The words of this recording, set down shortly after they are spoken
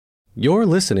You're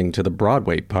listening to the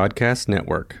Broadway Podcast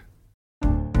Network. Hello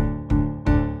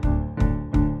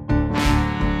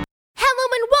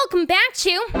and welcome back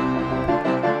to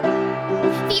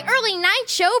the Early Night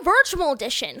Show Virtual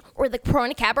Edition, or the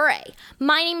Corona Cabaret.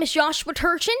 My name is Joshua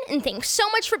Turchin, and thanks so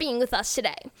much for being with us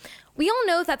today. We all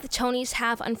know that the Tonys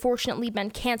have unfortunately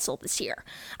been canceled this year.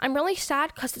 I'm really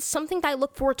sad because it's something that I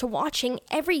look forward to watching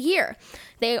every year.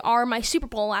 They are my Super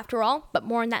Bowl after all, but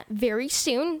more on that very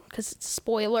soon because it's a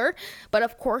spoiler. But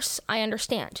of course, I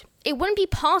understand. It wouldn't be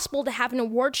possible to have an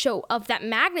award show of that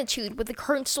magnitude with the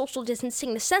current social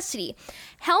distancing necessity.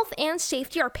 Health and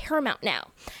safety are paramount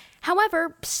now.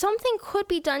 However, something could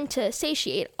be done to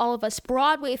satiate all of us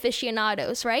Broadway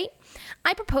aficionados, right?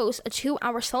 I propose a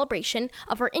 2-hour celebration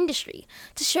of our industry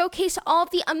to showcase all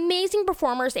of the amazing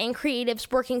performers and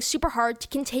creatives working super hard to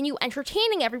continue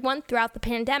entertaining everyone throughout the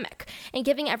pandemic and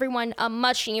giving everyone a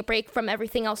much-needed break from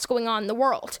everything else going on in the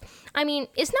world. I mean,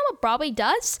 isn't that what Broadway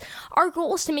does? Our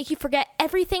goal is to make you forget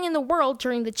everything in the world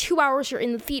during the 2 hours you're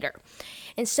in the theater.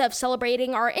 Instead of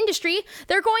celebrating our industry,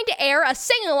 they're going to air a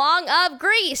sing-along of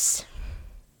Grease.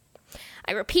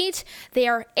 I repeat, they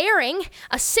are airing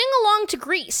a sing-along to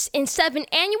Grease instead of an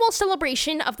annual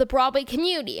celebration of the Broadway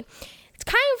community. It's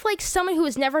kind of like someone who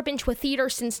has never been to a theater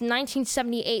since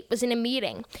 1978 was in a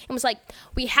meeting and was like,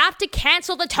 we have to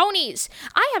cancel the Tonys.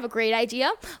 I have a great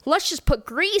idea. Let's just put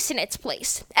Grease in its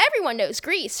place. Everyone knows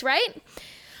Grease, right?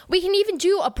 We can even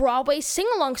do a Broadway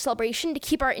sing-along celebration to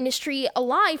keep our industry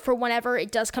alive for whenever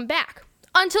it does come back.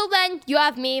 Until then, you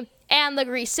have me and the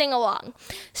Grease sing-along.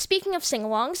 Speaking of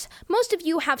sing-alongs, most of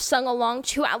you have sung along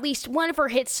to at least one of her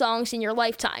hit songs in your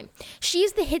lifetime. She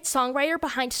is the hit songwriter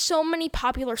behind so many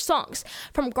popular songs,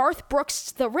 from Garth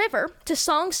Brooks' The River to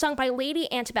songs sung by Lady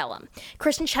Antebellum,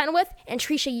 Kristen Chenoweth, and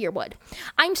Trisha Yearwood.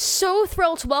 I'm so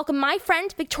thrilled to welcome my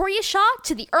friend Victoria Shaw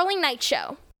to the Early Night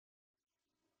Show.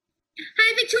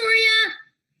 Hi, Victoria.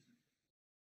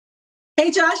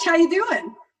 Hey, Josh, how you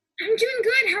doing? I'm doing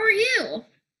good. How are you?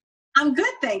 I'm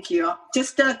good, thank you.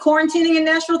 Just quarantining in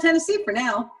Nashville, Tennessee for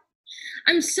now.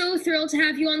 I'm so thrilled to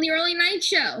have you on the Early Night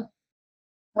Show.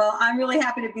 Well, I'm really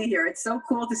happy to be here. It's so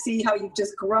cool to see how you've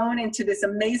just grown into this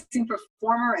amazing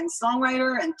performer and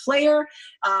songwriter and player.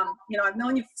 I've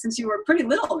known you since you were pretty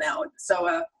little now, so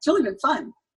it's really been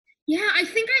fun. Yeah, I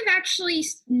think I've actually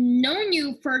known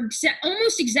you for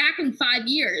almost exactly 5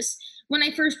 years. When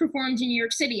I first performed in New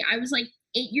York City, I was like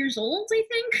 8 years old, I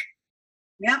think.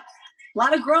 Yeah, a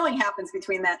lot of growing happens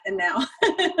between that and now.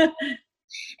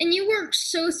 And you were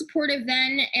so supportive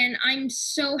then, and I'm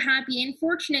so happy and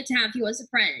fortunate to have you as a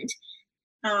friend.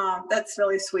 Oh, that's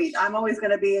really sweet. I'm always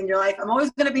going to be in your life. I'm always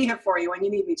going to be here for you when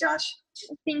you need me, Josh.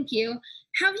 Thank you.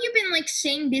 How have you been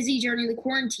staying busy during the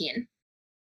quarantine?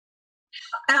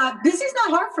 Busy's not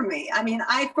hard for me. I mean,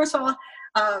 I first of all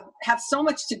have so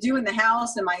much to do in the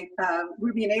house, and my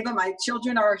Ruby and Ava, my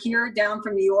children, are here down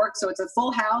from New York, so it's a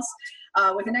full house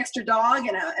with an extra dog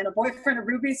and a boyfriend of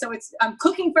Ruby. So I'm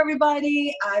cooking for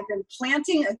everybody. I've been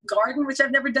planting a garden, which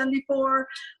I've never done before.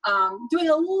 Doing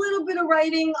a little bit of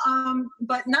writing,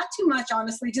 but not too much,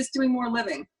 honestly. Just doing more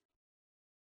living.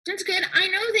 That's good. I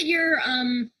know that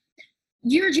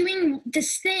you're doing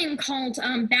this thing called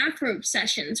bathrobe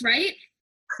sessions, right?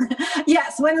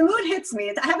 Yes, when the mood hits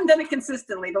me, I haven't done it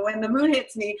consistently, but when the mood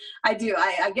hits me, I do.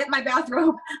 I get my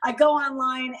bathrobe, I go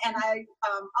online, and I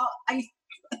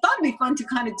thought it'd be fun to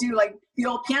kind of do like the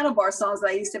old piano bar songs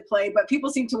that I used to play, but people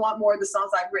seem to want more of the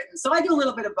songs I've written. So I do a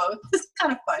little bit of both. It's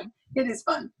kind of fun. It is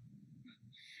fun.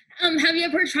 Have you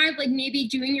ever tried maybe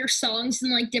doing your songs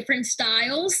in different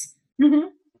styles? Mm-hmm.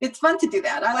 It's fun to do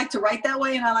that. I like to write that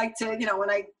way, and I like to,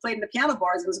 when I played in the piano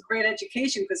bars, it was a great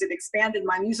education because it expanded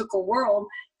my musical world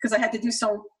because I had to do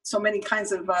so many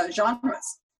kinds of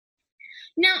genres.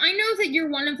 Now, I know that you're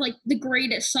one of the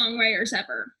greatest songwriters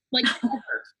ever,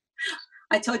 ever.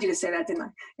 I told you to say that, didn't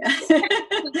I?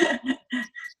 Yeah.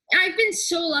 I've been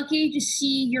so lucky to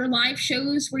see your live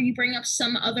shows where you bring up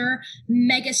some other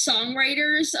mega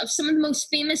songwriters of some of the most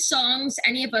famous songs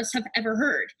any of us have ever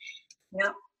heard.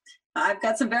 Yeah. I've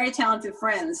got some very talented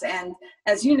friends, and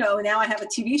as you know, now I have a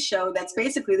TV show that's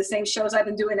basically the same shows I've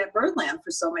been doing at Birdland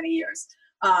for so many years.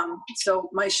 So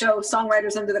my show,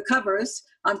 Songwriters Under the Covers,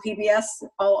 on PBS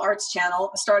All Arts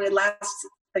Channel, started last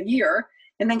year,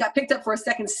 and then got picked up for a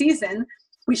second season.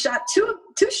 We shot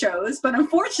two shows, but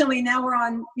unfortunately now we're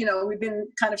on, we've been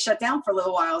kind of shut down for a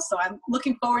little while. So I'm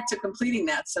looking forward to completing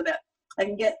that so that I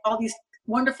can get all these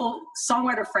wonderful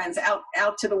songwriter friends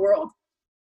out to the world.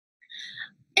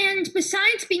 And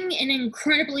besides being an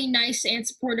incredibly nice and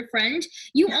supportive friend,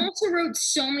 you also wrote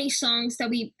so many songs that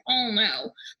we all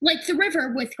know, like The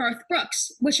River with Garth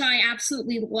Brooks, which I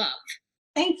absolutely love.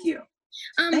 Thank you.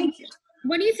 Thank you.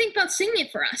 What do you think about singing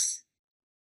it for us?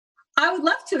 I would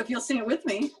love to if you'll sing it with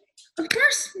me. Of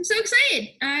course. I'm so excited.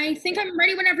 I think I'm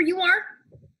ready whenever you are.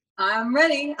 I'm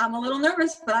ready. I'm a little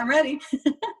nervous, but I'm ready.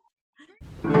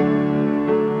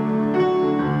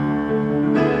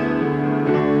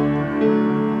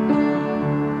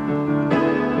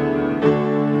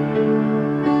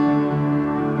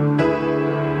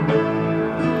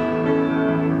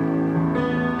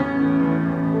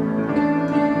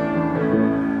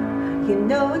 You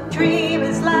know, a dream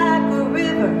is like a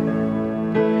river,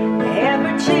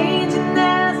 ever changing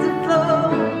as it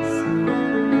flows.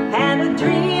 And a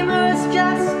dreamer is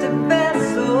just a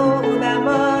vessel that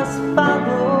must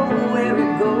follow where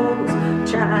it goes.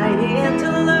 Trying to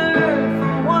learn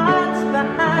from what's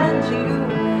behind you,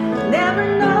 never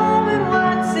knowing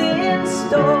what's in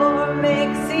store,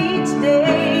 makes each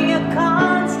day a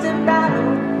constant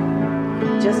battle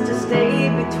just to stay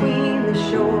between the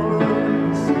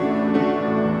shores.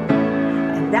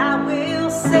 And I will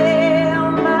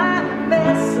sail my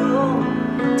vessel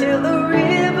till the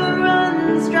river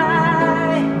runs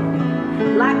dry,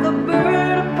 like a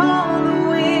bird upon the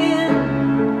wind.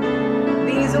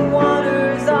 These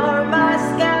waters are my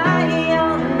sky.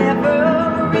 I'll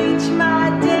never reach my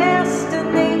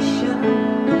destination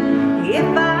if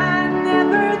I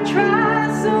never try.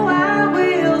 So I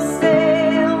will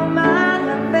sail my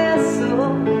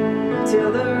vessel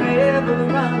till the river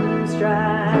runs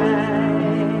dry.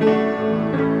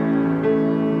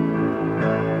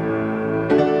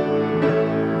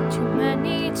 Too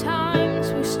many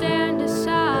times we stand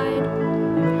aside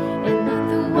and let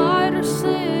the water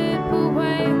slip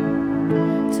away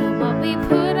till what we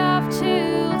put off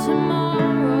till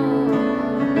tomorrow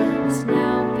has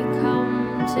now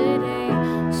become today.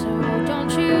 So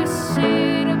don't you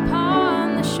sit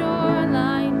upon the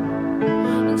shoreline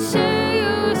and say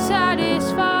you're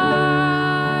satisfied.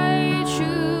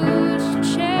 Choose to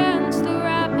chance the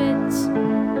rapids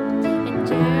and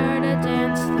dare to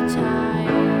dance the tide.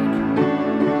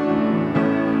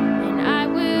 And I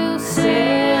will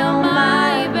sail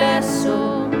my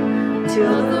vessel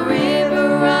Till the river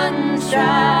runs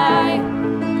dry,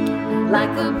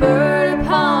 like a bird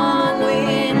upon the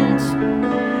wind.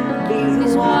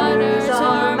 these waters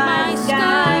are my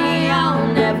sky. I'll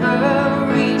never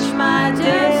reach my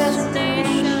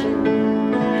destination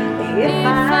if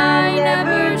I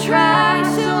never try.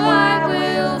 So I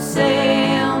will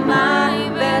sail my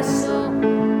vessel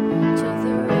till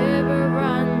the river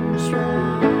runs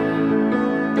dry.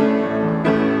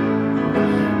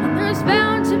 And there's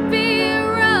bound to be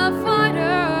rough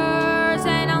waters,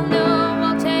 and I'll know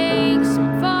I'll take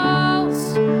some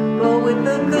falls. but with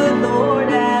the good Lord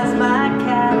as my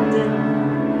captain,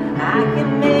 I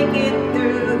can make it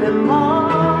through them all.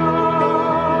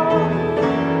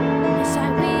 Yes, I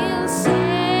will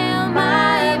sail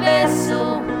my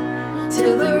vessel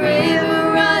till the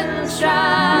river runs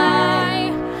dry,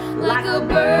 like a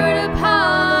bird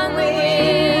upon the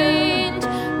wind.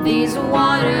 These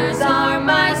waters are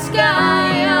my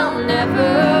sky. I'll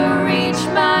never reach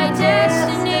my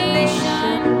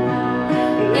destination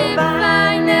if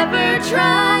I never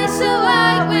try. So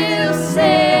I will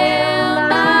sail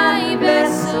my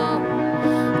vessel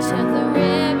till the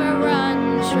river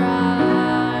runs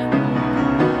dry.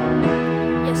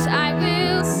 Yes, I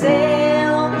will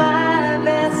Sail my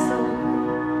vessel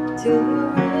till the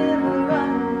river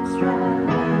runs dry.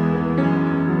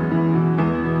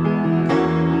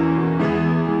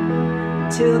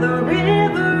 Till the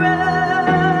river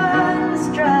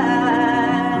runs dry.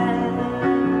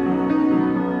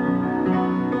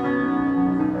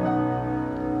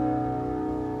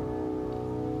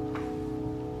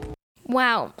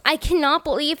 Wow, I cannot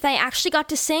believe that I actually got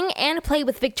to sing and play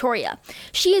with Victoria.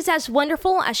 She is as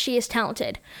wonderful as she is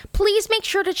talented. Please make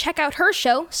sure to check out her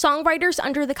show, Songwriters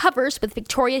Under the Covers with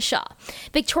Victoria Shaw.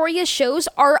 Victoria's shows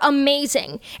are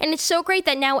amazing, and it's so great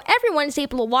that now everyone is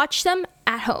able to watch them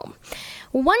at home.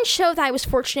 One show that I was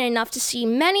fortunate enough to see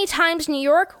many times in New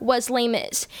York was Les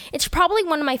Mis. It's probably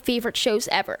one of my favorite shows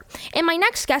ever. And my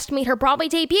next guest made her Broadway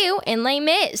debut in Les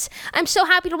Mis. I'm so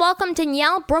happy to welcome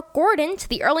Danielle Brooke Gordon to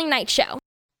the Early Night Show.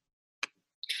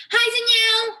 Hi,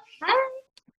 Danielle. Hi.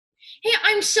 Hey,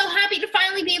 I'm so happy to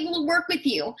finally be able to work with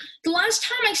you. The last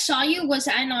time I saw you was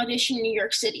at an audition in New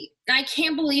York City. I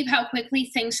can't believe how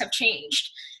quickly things have changed.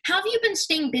 How have you been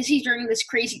staying busy during this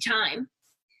crazy time?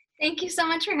 Thank you so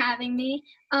much for having me.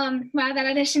 Wow, that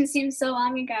audition seems so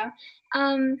long ago.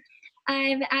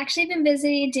 I've actually been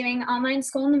busy doing online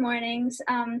school in the mornings.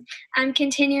 I'm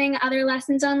continuing other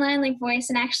lessons online like voice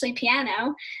and actually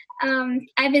piano.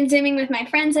 I've been Zooming with my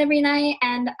friends every night,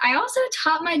 and I also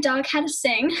taught my dog how to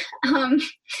sing,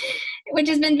 which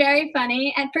has been very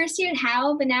funny. At first he would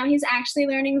howl, but now he's actually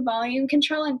learning volume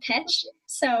control and pitch,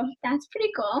 so that's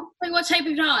pretty cool. Like, what type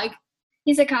of dog?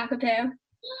 He's a cockapoo.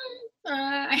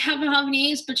 I have a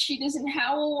Havanese, but she doesn't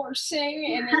howl or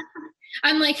sing, and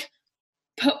I'm like,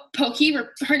 Pokey,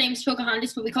 her name's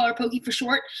Pocahontas, but we call her Pokey for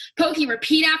short. Pokey,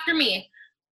 repeat after me.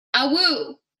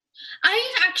 Awoo.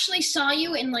 I actually saw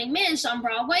you in Les Mis on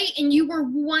Broadway, and you were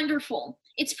wonderful.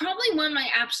 It's probably one of my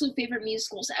absolute favorite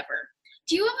musicals ever.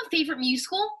 Do you have a favorite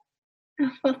musical?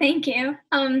 Well, thank you.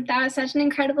 That was such an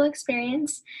incredible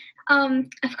experience.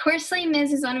 Of course, Les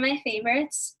Mis is one of my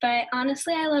favorites, but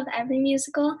honestly, I love every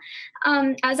musical.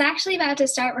 I was actually about to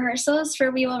start rehearsals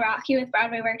for We Will Rock You with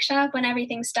Broadway Workshop when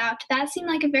everything stopped. That seemed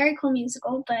like a very cool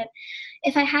musical, but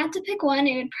if I had to pick one,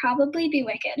 it would probably be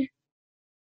Wicked.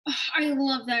 Oh, I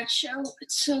love that show.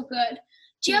 It's so good.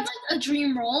 Do you have like a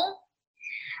dream role?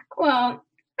 Well,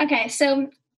 okay,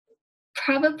 so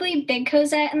probably Big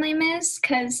Cosette in Les Mis,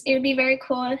 because it would be very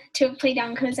cool to have played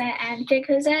young Cosette and Big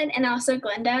Cosette, and also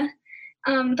Glinda.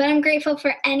 But I'm grateful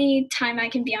for any time I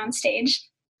can be on stage.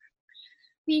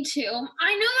 Me too.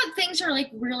 I know that things are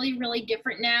like really, really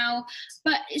different now,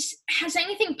 but has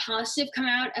anything positive come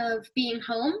out of being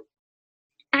home?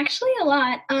 Actually, a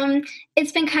lot.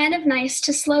 It's been kind of nice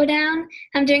to slow down.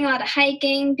 I'm doing a lot of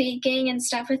hiking, baking, and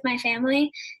stuff with my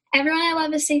family. Everyone I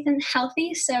love is safe and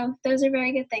healthy, so those are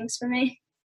very good things for me.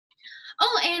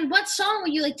 Oh, and what song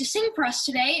would you like to sing for us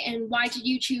today, and why did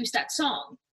you choose that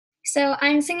song? So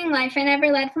I'm singing Life I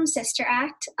Never Led from Sister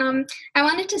Act. I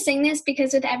wanted to sing this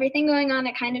because with everything going on,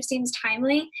 it kind of seems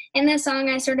timely. In this song,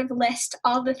 I sort of list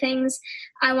all the things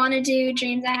I want to do,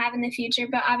 dreams I have in the future,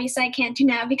 but obviously I can't do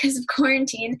now because of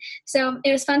quarantine. So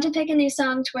it was fun to pick a new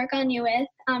song to work on you with,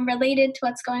 related to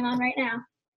what's going on right now.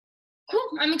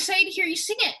 Cool. I'm excited to hear you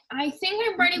sing it. I think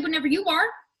I'm ready whenever you are.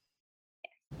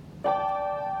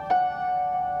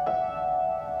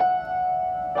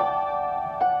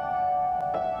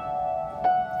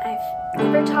 I've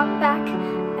never talked back,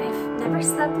 I've never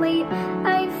slept late,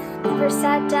 I've never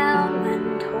sat down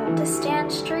when told to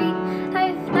stand straight,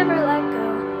 I've never let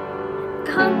go,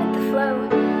 gone with the flow,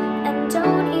 and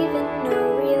don't even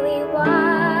know really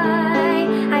why.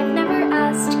 I've never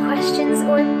asked questions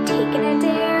or taken a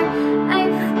dare,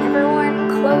 I've never worn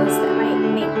clothes that might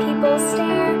make people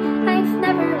stare, I've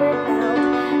never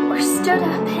rebelled, or stood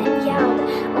up and yelled,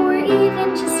 or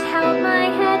even just held my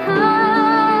head high.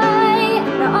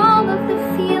 All of the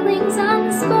feelings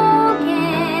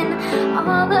unspoken,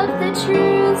 all of the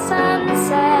truths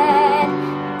unsaid,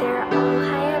 they're all I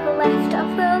have left of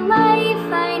the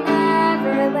life I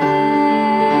never led.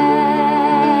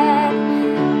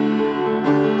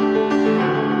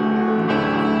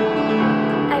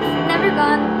 I've never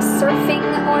gone surfing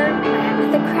or ran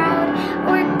with a crowd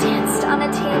or danced on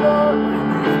a table or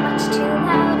laughed much too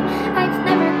loud. I've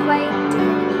never quite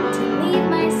dared to leave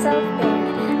myself bare.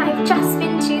 I've just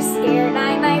been too scared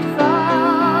I might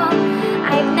fall.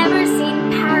 I've never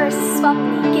seen Paris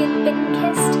swum naked, been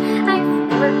kissed. I've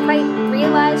never quite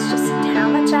realized just how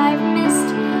much I've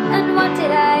missed. And what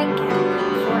did I get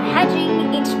for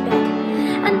hedging each bit?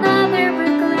 Another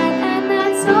regret, and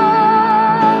that's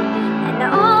all. And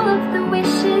all of the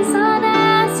wishes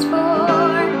unasked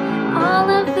for, all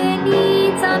of the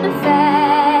needs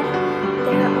unfed,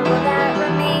 they're all that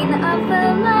remain of the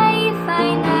life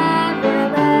I never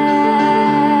led.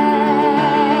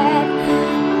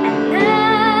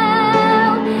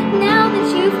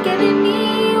 You've given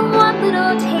me one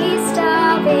little taste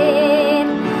of it.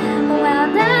 Well,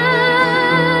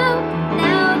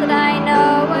 now that I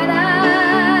know what I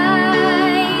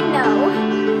know,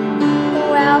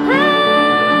 well,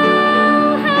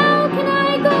 how can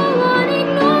I go on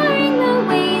ignoring the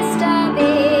waste of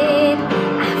it?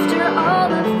 After all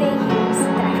of the years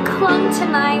that I've clung to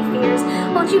my fears,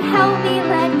 won't you help me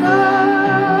let go?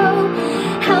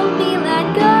 Help me let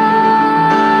go.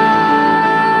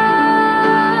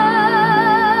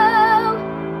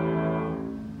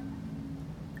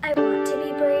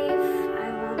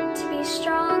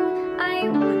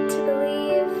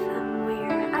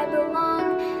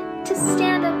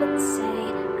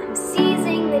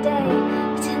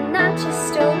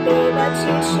 But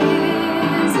you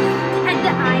choose, and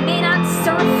I may not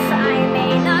surf, I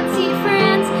may not see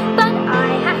friends, but I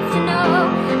have to know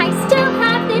I still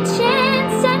have the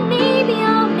chance, and maybe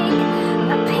I'll make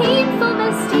a painful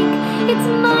mistake. It's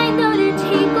mine though to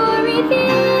take or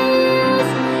refuse,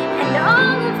 and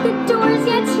all of the doors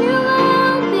yet to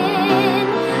open,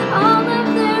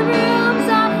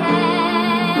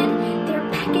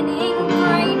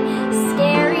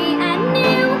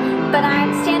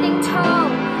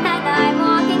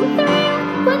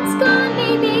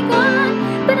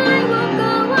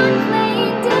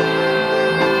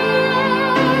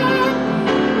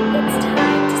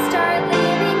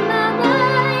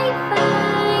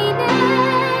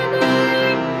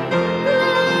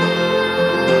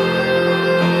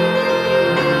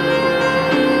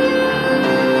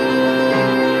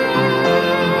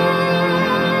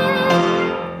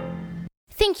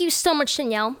 so much,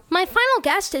 Danielle. My final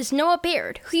guest is Noah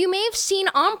Baird, who you may have seen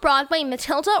on Broadway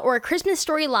Matilda or A Christmas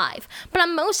Story Live, but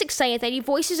I'm most excited that he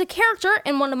voices a character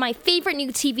in one of my favorite new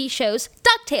TV shows,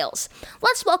 DuckTales.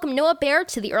 Let's welcome Noah Baird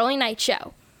to the Early Night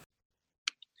Show.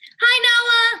 Hi,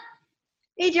 Noah.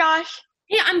 Hey, Josh.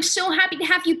 Hey, I'm so happy to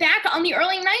have you back on the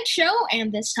Early Night Show,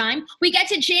 and this time we get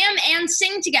to jam and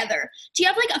sing together. Do you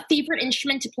have like a favorite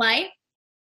instrument to play?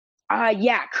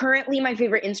 Yeah, currently my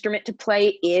favorite instrument to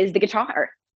play is the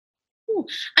guitar. Ooh,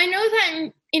 I know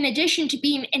that in addition to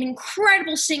being an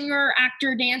incredible singer,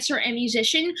 actor, dancer, and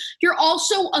musician, you're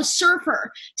also a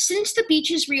surfer. Since the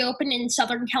beaches reopened in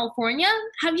Southern California,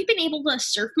 have you been able to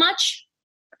surf much?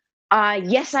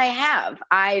 Yes, I have.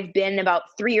 I've been about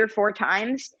 3 or 4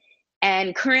 times.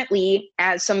 And currently,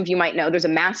 as some of you might know, there's a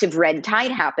massive red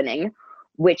tide happening,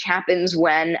 which happens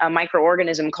when a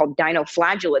microorganism called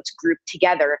dinoflagellates group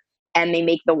together and they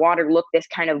make the water look this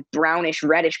kind of brownish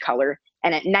reddish color.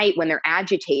 And at night when they're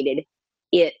agitated,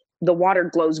 the water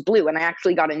glows blue. And I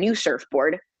actually got a new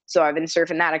surfboard. So I've been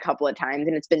surfing that a couple of times,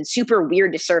 and it's been super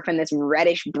weird to surf in this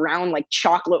reddish brown, like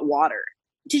chocolate water.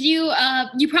 Did you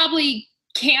probably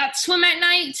can't swim at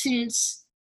night since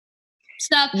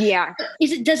stuff. Yeah.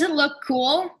 Does it look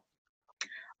cool?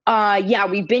 Yeah,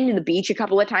 we've been to the beach a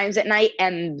couple of times at night,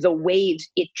 and the waves,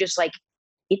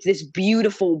 it's this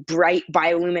beautiful, bright,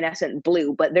 bioluminescent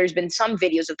blue. But there's been some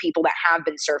videos of people that have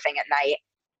been surfing at night.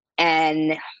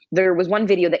 And there was one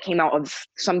video that came out of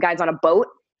some guys on a boat,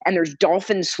 and there's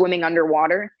dolphins swimming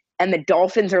underwater, and the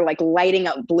dolphins are like lighting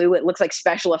up blue. It looks like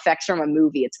special effects from a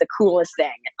movie. It's the coolest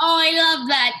thing. Oh, I love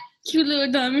that. Cute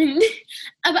little diamond.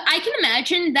 But I can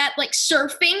imagine that like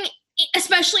surfing,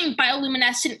 especially in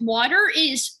bioluminescent water,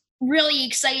 is really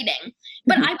exciting.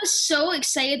 But I was so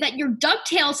excited that your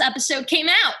DuckTales episode came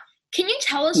out. Can you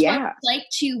tell us what it's like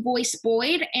to voice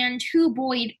Boyd and who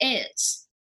Boyd is?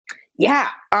 Yeah.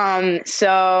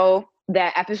 So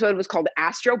that episode was called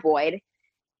Astro Boyd.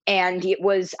 And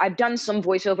I've done some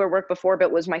voiceover work before, but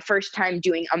it was my first time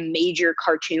doing a major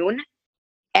cartoon.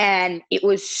 And it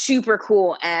was super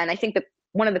cool. And I think that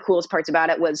one of the coolest parts about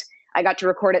it was I got to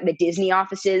record at the Disney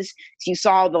offices. So you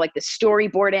saw the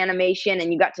storyboard animation,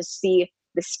 and you got to see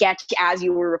the sketch as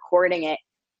you were recording it.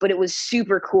 But it was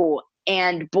super cool.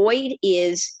 And Boyd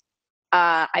is,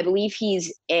 I believe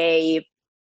he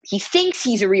thinks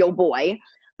he's a real boy,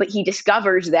 but he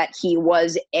discovers that he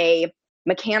was a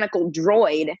mechanical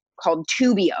droid called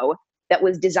Tubio that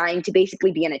was designed to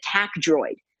basically be an attack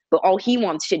droid. But all he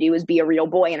wants to do is be a real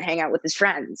boy and hang out with his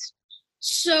friends.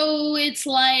 So it's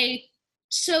put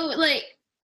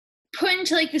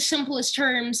into the simplest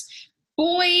terms,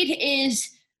 Boyd is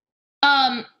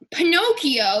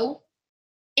Pinocchio,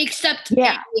 except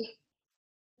a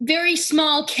very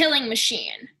small killing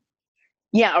machine.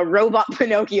 Yeah, a robot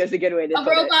Pinocchio is a good way to put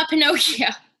it. A robot Pinocchio.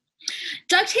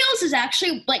 DuckTales is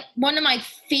actually one of my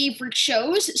favorite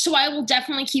shows, so I will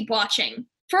definitely keep watching.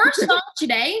 For our song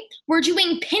today, we're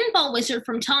doing Pinball Wizard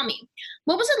from Tommy.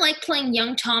 What was it like playing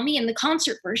young Tommy in the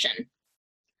concert version?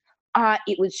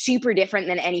 It was super different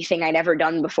than anything I'd ever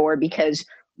done before, because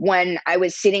when I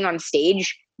was sitting on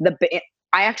stage, I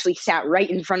actually sat right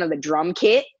in front of the drum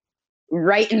kit,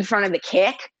 right in front of the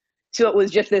kick. So it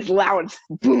was just this loud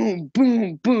boom,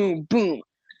 boom, boom, boom.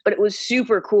 But it was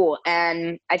super cool.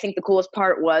 And I think the coolest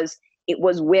part was it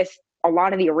was with a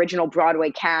lot of the original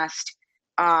Broadway cast,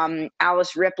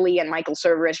 Alice Ripley and Michael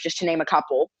Cerveris, just to name a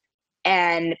couple.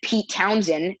 And Pete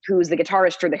Townsend, who's the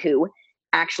guitarist for The Who,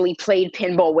 actually played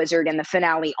Pinball Wizard in the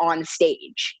finale on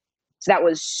stage. So that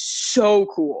was so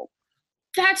cool.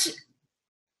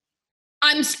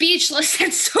 I'm speechless.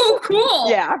 That's so cool.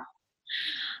 Yeah.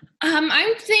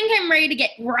 I think I'm ready to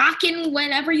get rocking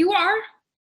whenever you are.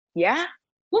 Yeah.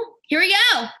 Well, here we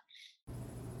go.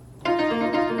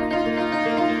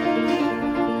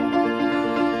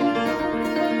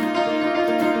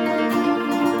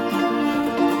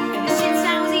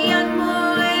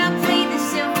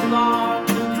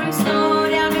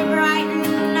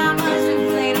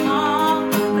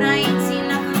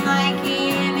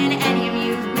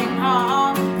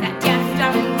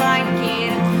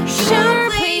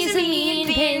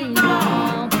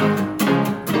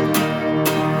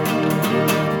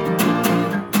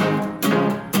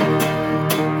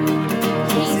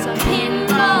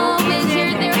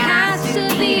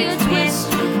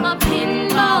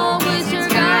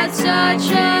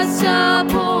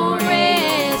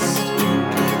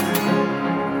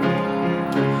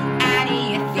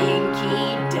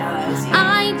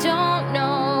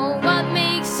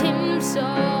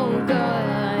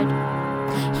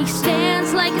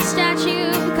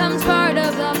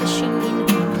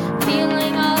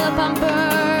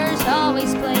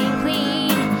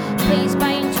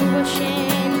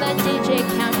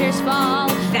 actors fall.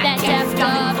 That deaf,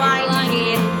 dumb, blind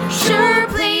kid sure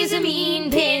plays a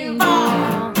mean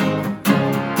pinball.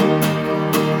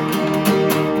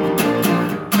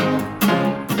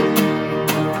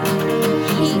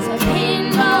 He's a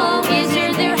pinball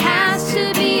wizard, there has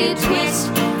to be a twist.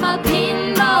 A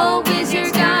pinball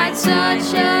wizard got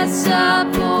such a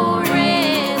supple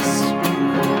wrist.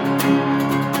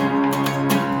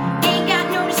 Ain't got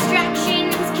no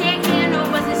distractions, can't handle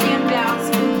buzzes and bells.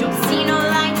 Don't see no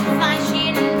lights,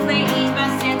 flashing and plays by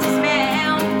sense of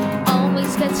smell.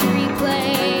 Always gets a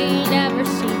replay, never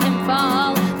seen him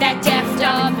fall. That deaf,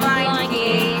 dumb, blind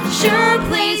kid sure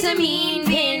plays a mean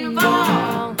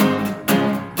pinball.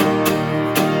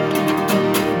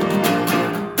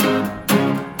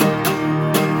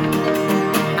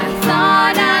 I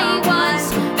thought I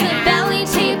was the belly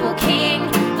table king,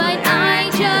 but I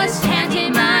just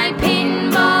handed my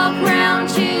pinball crown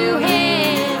to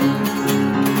him.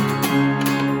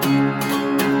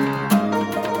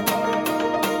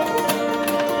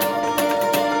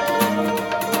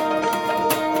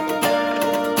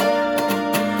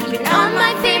 Even on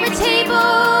my favorite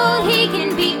table, he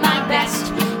can beat my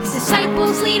best. His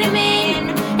disciples lead him in,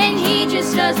 and he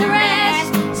just does the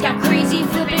rest. He's got crazy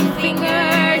flipping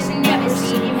fingers, and never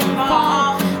seen him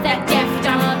fall. That deaf,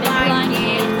 dumb, and blind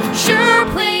kid sure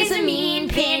plays a mean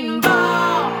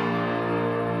pinball.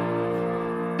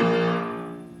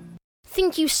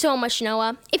 Thank you so much,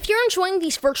 Noah. If you're enjoying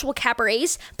these virtual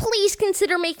cabarets, please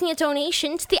consider making a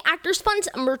donation to the Actors Fund's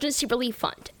Emergency Relief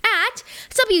Fund at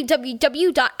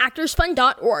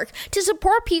www.actorsfund.org to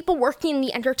support people working in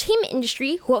the entertainment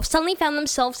industry who have suddenly found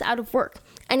themselves out of work.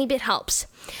 Any bit helps.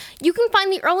 You can find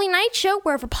The Early Night Show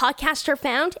wherever podcasts are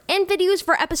found, and videos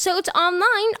for episodes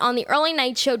online on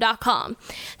theearlynightshow.com.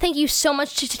 Thank you so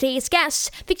much to today's guests,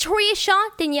 Victoria Shaw,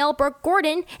 Danielle, Brooke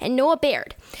Gordon, and Noah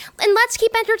Baird. And let's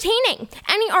keep entertaining.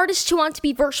 Any artists who want to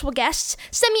be virtual guests,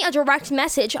 send me a direct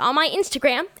message on my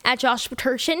Instagram at Joshua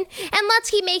Turchin, and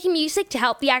let's keep making music to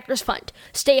help the Actors Fund.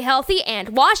 Stay healthy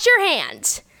and wash your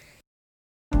hands.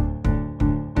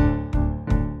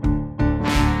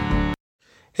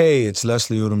 Hey, it's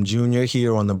Leslie Odom Jr.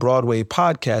 here on the Broadway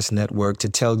Podcast Network to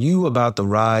tell you about the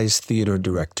Rise Theater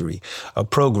Directory, a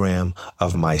program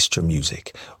of Maestro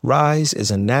Music. Rise is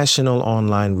a national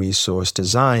online resource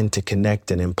designed to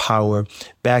connect and empower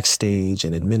backstage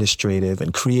and administrative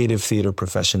and creative theater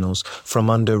professionals from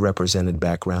underrepresented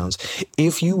backgrounds.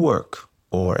 If you work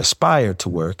or aspire to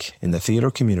work in the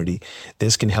theater community,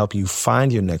 this can help you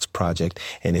find your next project.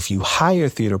 And if you hire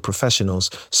theater professionals,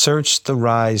 search the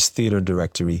Rise Theater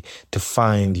Directory to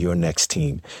find your next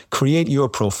team. Create your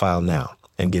profile now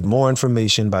and get more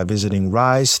information by visiting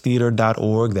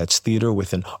risetheater.org. That's theater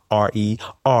with an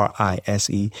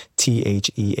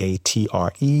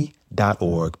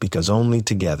RERISETHEATRE.org, because only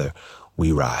together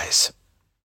we rise.